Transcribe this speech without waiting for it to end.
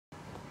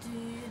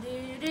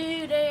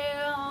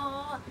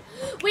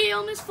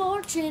Wheel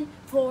misfortune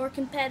for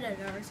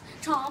competitors.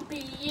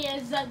 Chompy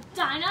is a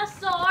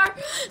dinosaur.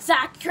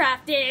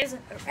 Zachcraft is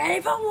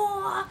ready for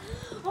war.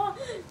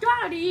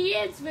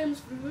 Guardian swims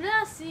through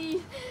the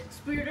sea.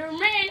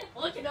 Spider-Man,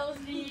 look at those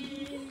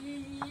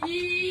knees. Look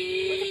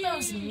at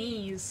those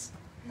knees.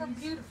 They're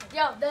beautiful.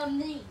 Yo, them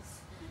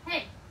knees.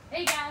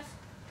 Hey guys.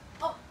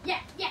 Oh,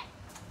 yeah.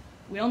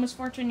 Wheel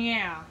misfortune,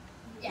 yeah.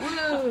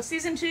 Yeah. Woo,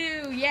 season 2,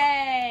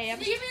 yay.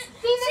 Season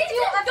 2,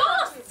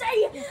 don't say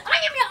it. I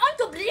am your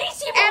Uncle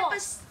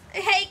Bellissimo.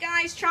 Hey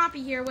guys,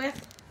 Chompy here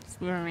with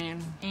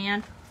Spider-Man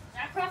and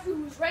Zachcraft,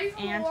 who's ready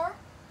for war.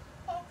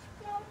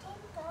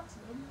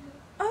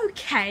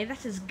 Okay,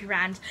 that is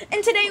grand.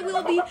 And today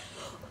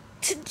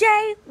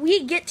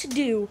we get to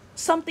do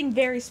something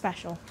very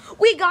special.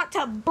 We got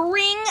to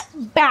bring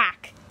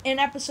back an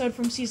episode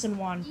from season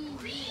 1.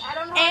 I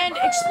don't know. And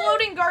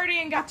Exploding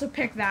Guardian got to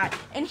pick that.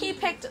 And he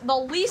picked the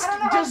least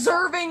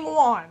deserving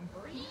one.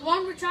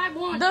 One which I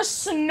won. The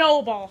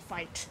snowball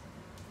fight.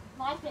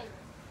 My favorite.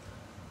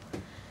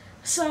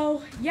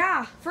 So,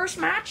 yeah, first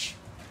match,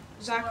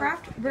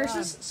 Zachcraft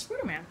versus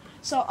Spider-Man.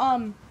 So,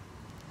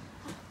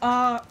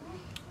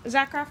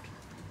 Zachcraft,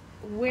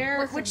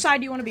 which side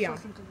do you want to be on?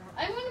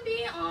 I want to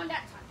be on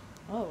that side.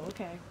 Oh,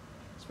 okay.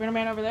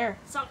 Spider-Man over there.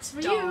 Sucks for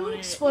you.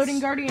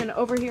 Exploding Guardian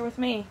over here with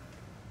me.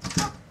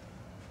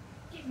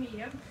 Give me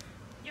him.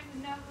 You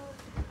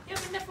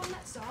have enough on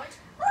that side.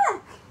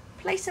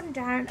 Place him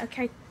down.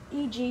 Okay,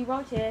 EG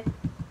right here.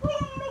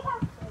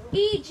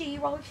 EG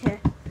right here.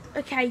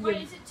 Okay, you.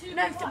 Wait, is it 2v1?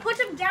 No, put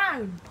him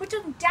down. Put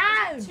him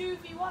down.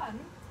 2v1?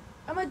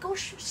 Oh my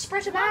gosh,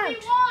 spread him out.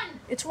 1v1.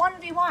 It's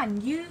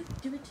 1v1. You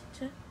do it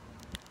to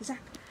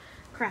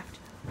Zachcraft.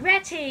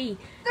 Ready,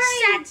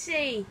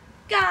 set,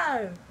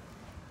 go.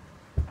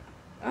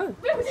 Oh.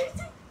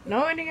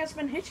 No ending has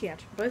been hit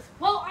yet. Both.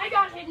 Well, I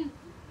got hit in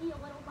a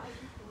little by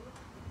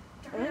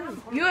Oh.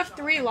 You have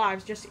 3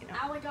 lives, just so you know.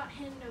 I got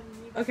hit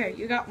in Okay,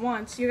 you got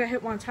once. You got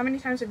hit once. How many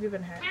times have you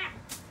been hit?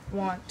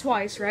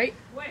 Twice, right?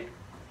 Wait,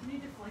 can you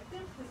deflect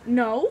them?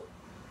 No.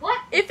 What?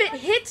 If it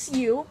hits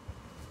you,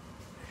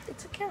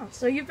 it's a count.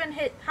 So you've been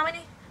hit. How many?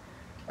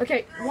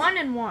 Okay, 1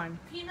 and 1.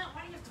 Peanut,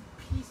 why do you have to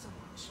pee so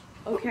much?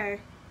 Okay.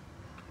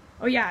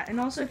 Oh yeah, and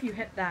also if you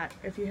hit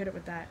it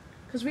with that,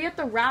 because we have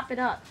to wrap it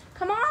up.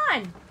 Come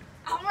on.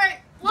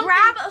 Alright.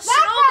 Grab a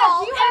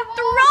snowball and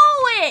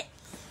throw it.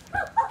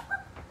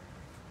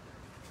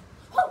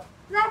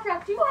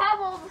 Zachcraft, you have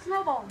all the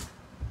snowballs.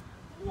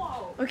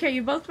 Whoa. Okay,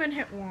 you've both been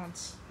hit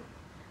once.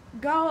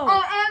 Go.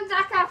 Oh, and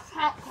Zachcraft's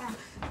hat counts.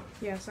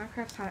 Yeah,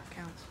 Zachcraft's hat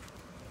counts.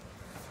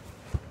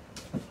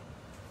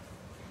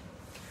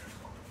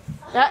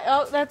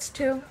 That's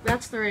 2.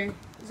 That's 3.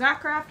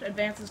 Zachcraft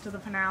advances to the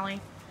finale.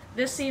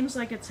 This seems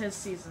like it's his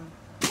season.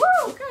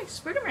 Woo! Okay,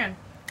 Spider-Man,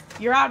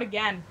 you're out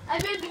again.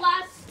 I've been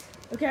blessed.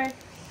 Okay,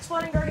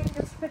 Exploding Guardian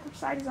gets to pick which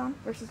side he's on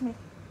versus me.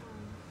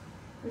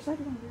 Which side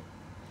are you on, dude?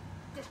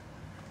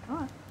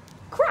 Oh.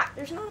 Crap,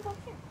 there's none of them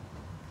here.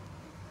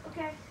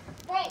 Okay.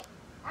 Wait,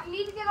 I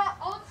need to get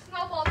all the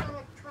snowballs on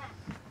the track.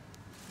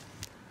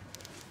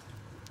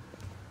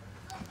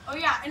 Oh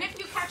yeah, and if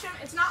you catch him,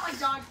 it's not like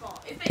dodgeball.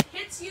 If it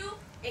hits you,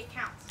 it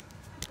counts.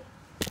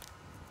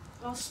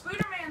 Well,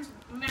 Spider-Man's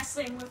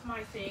messing with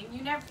my thing.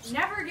 You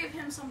never give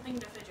him something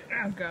to fidget with.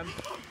 Oh, God.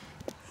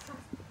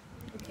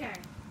 Okay,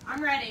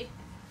 I'm ready.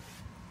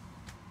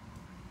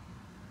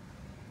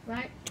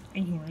 Right?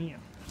 Yeah.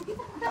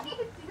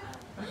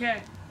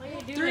 Okay.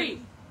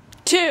 3,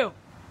 2,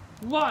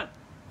 1,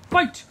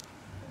 fight!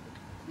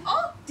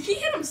 Oh, he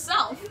hit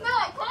himself. No,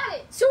 I caught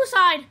it.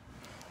 Suicide.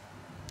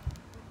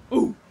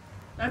 Ooh.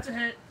 That's a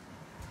hit.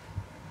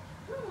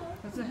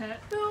 That's a hit.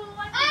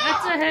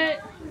 That's a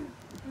hit.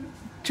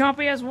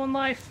 Chompy has 1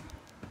 life.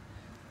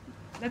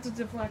 That's a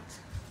deflect.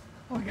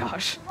 Oh my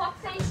gosh.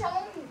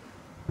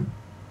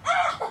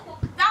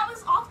 That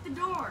was off the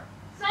door.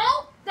 So?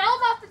 That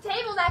was off the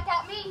table that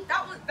got me.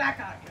 That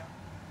got you.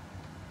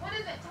 What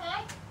is it,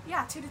 tie?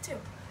 Yeah, 2-2.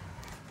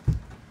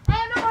 I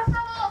have no more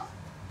snowballs.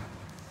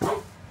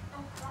 Oh,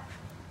 crap.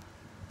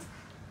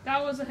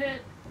 That was a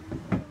hit.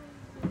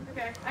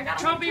 Okay, I got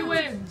Chompy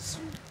wins.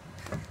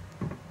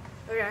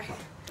 Okay.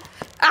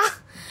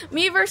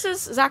 Me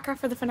versus Zachcraft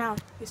for the finale.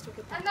 He's too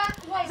good. And then,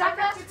 wait,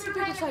 Zachcraft, it's too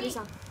good to try this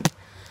on.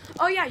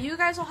 Oh yeah, you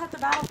guys will have to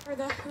battle for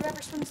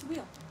whoever spins the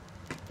wheel.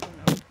 Oh,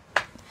 no.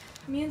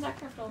 Me and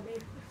Zachcraft will be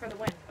for the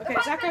win. Okay, If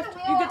I spin Zachcraft, the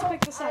you wheel, get to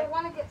pick the I side.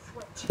 want to get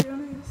switched. You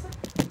want to do this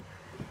side?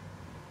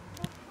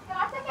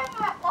 I think I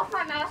off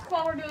my mask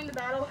while we're doing the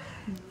battle.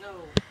 No.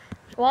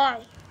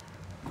 Why?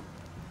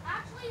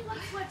 Actually,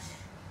 let's switch.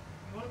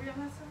 You want to be on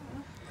that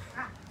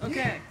side?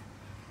 Okay.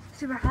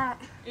 Super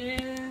hot.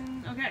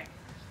 Okay.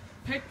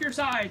 Pick your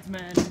sides,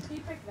 man. He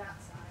picked that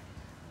side.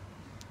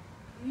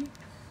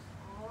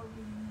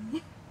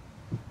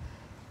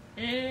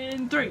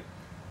 In 3,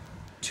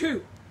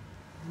 2,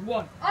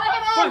 1, Oh, I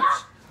hit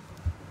fight!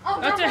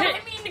 Oh, That's no, a no, hit. I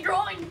mean the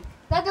groin.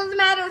 That doesn't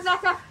matter,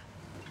 Zachcraft.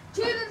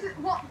 2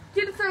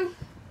 to 3.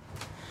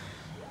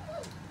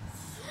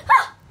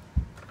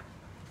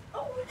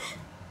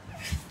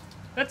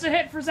 That's a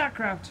hit for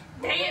Zachcraft.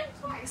 Dang it.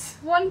 Twice.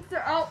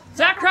 Oh.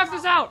 Zachcraft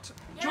is out.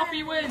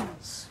 Choppy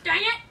wins.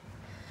 Dang it.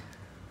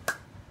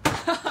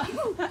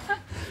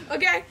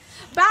 Okay,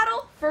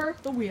 battle for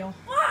the wheel.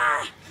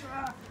 Ah.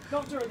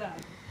 Don't throw that.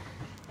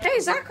 Hey,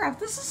 Zachcraft,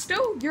 this is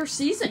still your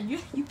season. You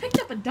picked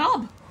up a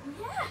dub.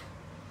 Yeah.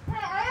 Hey,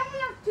 I only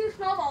have 2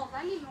 snowballs.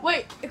 I need more.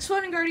 Wait,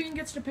 Exploding Guardian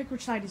gets to pick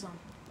which side he's on.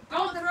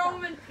 Don't throw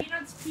him in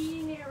Peanut's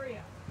peeing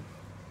area.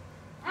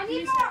 I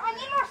need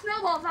more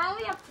snowballs. I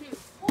only have 2.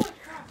 Holy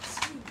crap,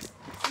 sneeze.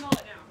 Smell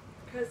it now.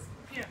 Because,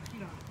 Peanut.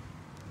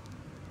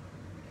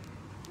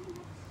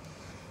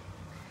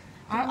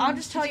 I'll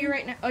just tell you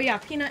right now. Oh yeah,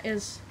 Peanut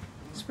is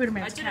I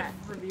Spooderman's did cat.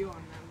 a review on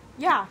them.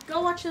 Yeah,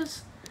 go watch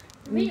his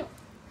Reveal.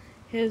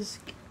 his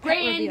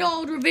Grand reveal.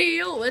 old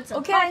reveal. It's a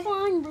Okay.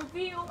 fun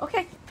reveal.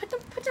 Okay,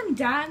 put them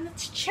down.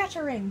 That's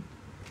chattering.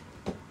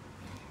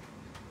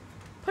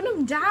 Put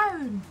them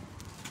down.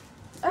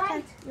 Okay,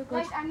 Right. you're good.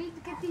 Wait, I need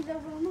to get these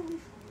over the movie.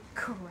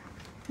 Crap.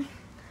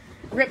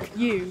 Rip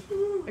you.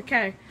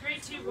 Okay. 3,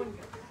 2, 1, go.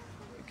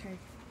 Okay.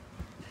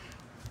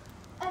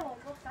 Oh,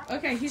 what's that?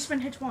 Okay, he's been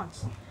hit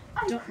once.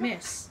 Don't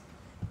miss.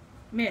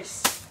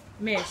 Miss.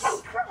 Miss.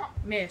 Oh, crap.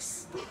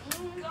 Miss.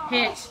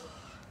 Hit.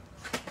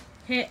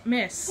 Hit.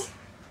 Miss.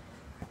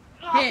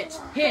 Hit.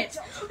 Hit.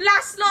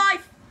 Last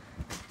life.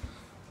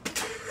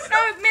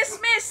 No,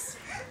 miss.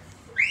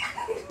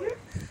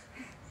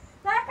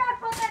 That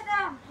guy put that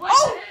down.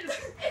 Oh!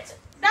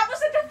 That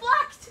was a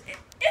deflect.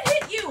 It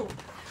hit you.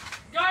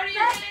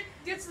 Guardian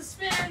gets the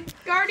spin.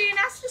 Guardian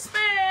has to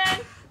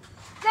spin.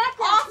 That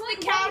guy Off put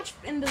the couch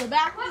into the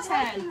back of his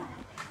head.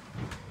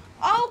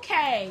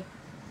 Okay.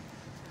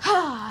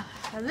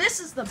 This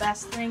is the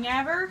best thing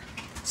ever.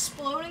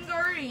 Exploding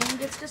Guardian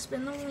gets to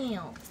spin the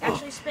wheel.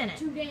 Actually spin it.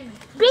 2 damage.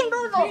 Bean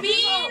boozled.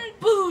 Bean Okay,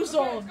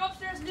 Boozled. let's go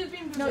upstairs and do the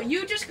Bean Boozled. No,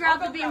 you just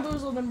grab the Bean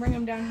Boozled and bring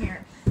him down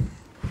here.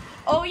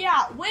 Oh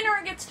yeah,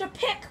 winner gets to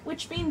pick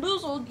which Bean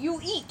Boozled you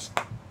eat.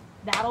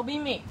 That'll be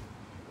me.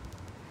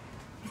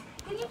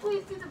 Can you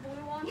please do the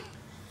blue one?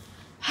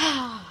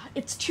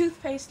 It's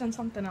toothpaste and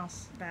something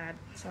else bad.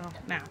 So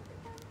now.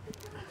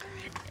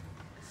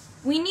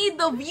 We need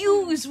the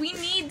views. We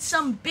need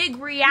some big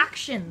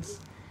reactions.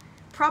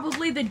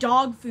 Probably the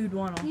dog food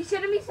one. You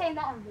shouldn't be saying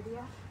that on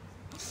video.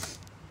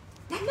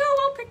 No,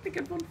 I'll pick the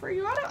good one for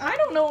you. I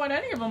don't know what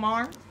any of them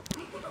are.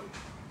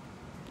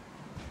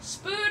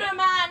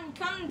 Spooderman,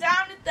 come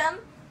down at them.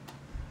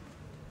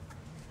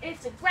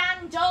 It's a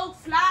grand old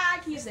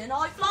flag. He's an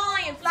high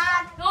flying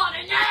flag. On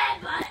a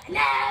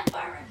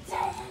never a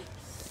day.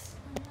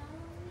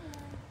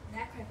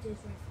 That craft is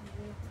right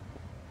for you.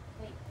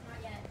 Wait,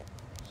 not yet.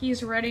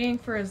 He's readying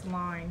for his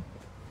line.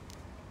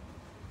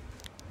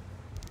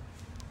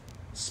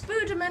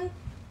 Spooderman.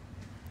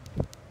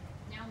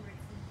 Now I'm ready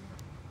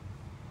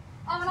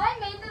for you. When I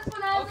made this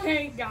one, I was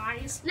Okay,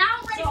 guys. now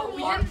I'm ready So for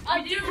we one.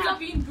 didn't have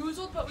Bean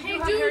Boozled, but we Hey, do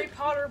have dude. Harry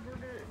Potter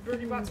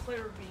Birdie Bots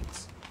flavored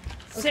beans.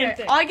 Okay, Same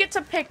thing. I get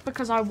to pick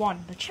because I won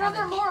the No, they're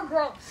challenge. more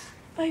gross.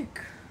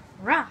 Like,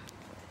 crap.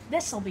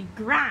 This'll be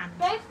grand.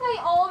 Basically,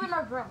 all of them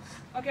are gross.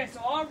 Okay,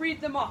 so I'll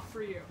read them off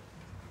for you.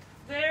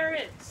 There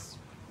is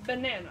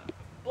banana,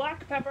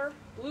 black pepper,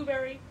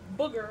 blueberry,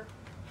 booger,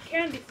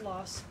 candy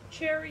floss,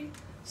 cherry,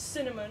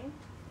 cinnamon,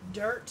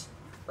 dirt,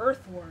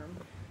 earthworm,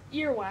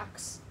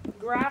 earwax,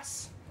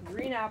 grass,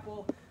 green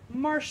apple,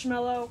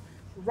 marshmallow,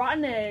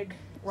 rotten egg,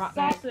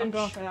 sausage, I'm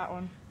going for that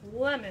one.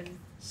 lemon,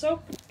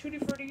 soap, tutti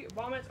frutti,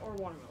 vomit, or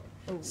watermelon.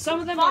 Ooh. Some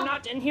of them are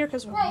not in here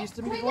because we've Wait, used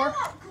them can we do before.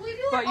 that? Can we do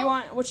But that? you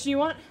want, which do you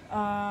want?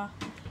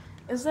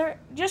 Is there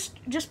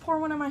just pour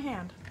one in my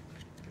hand?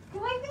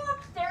 Can we go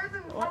upstairs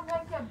and have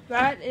like a...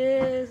 That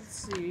is,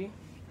 let's see,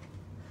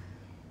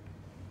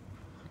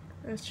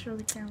 Let's show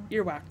the camera.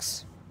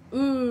 earwax.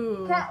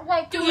 Ooh.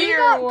 Wait, can we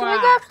go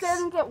Earwax. upstairs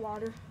and get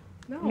water?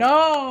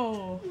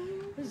 No.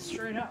 This is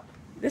straight up.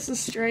 This is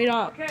straight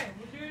up. Okay,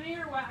 we're doing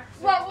earwax.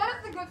 Wait, what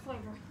is the good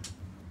flavor?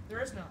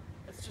 There is none.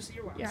 It's just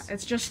earwax. Yeah,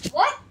 it's just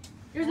What?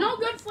 There's no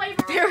good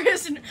flavor. there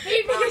isn't.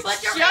 It's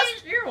It's just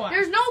just earwax.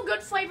 There's no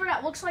good flavor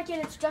that looks like it.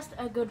 It's just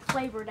a good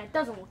flavor that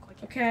doesn't look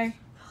like it. Okay.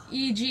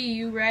 E.g.,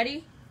 you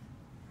ready?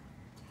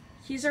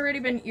 He's already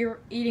been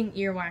eating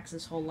earwax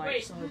his whole life,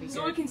 Wait, so it'll be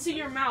so we good. can see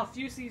your mouth.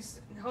 Use these.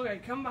 Okay,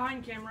 come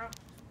behind camera,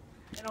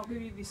 and I'll give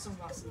you these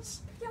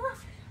sunglasses.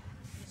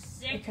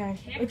 Sick. Okay.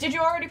 kick. Did you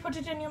already put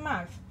it in your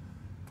mouth?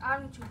 I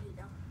need to eat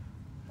it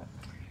now.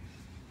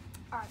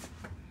 Alright.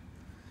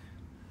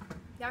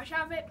 Now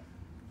shove it.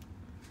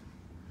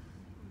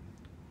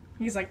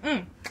 He's like,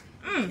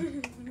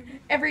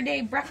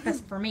 everyday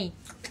breakfast for me.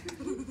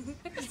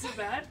 Is it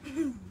bad?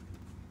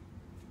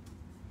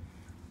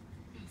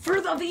 For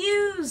the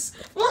views!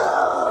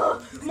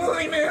 Whoa!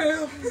 My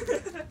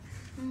mouth!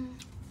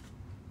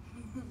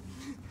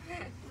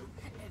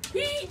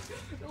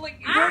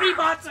 Like Birdie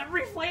Bots,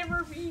 every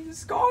flavor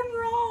means gone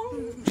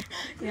wrong.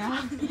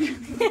 Yeah.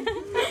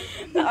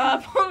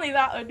 If only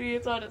that would be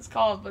what it's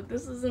called, but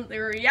this isn't the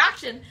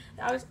reaction.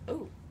 That was,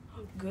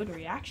 good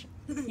reaction.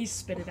 He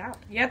spit it out.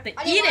 You have to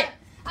I need eat water. it!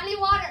 I need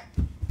water.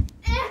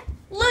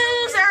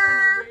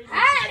 Loser!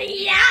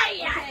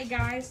 Yeah. Okay,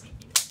 guys.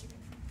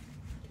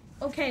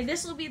 Okay,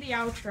 this will be the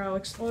outro.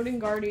 Exploding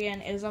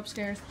Guardian is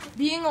upstairs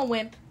being a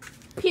wimp.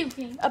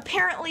 Puking.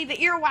 Apparently, the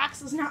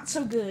earwax is not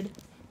so good.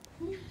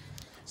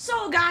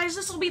 So, guys,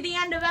 this will be the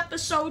end of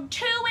episode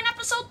 2. In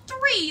episode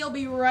 3, you'll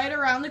be right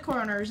around the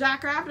corner.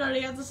 Zach Rapp, what do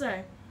you have to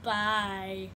say? Bye.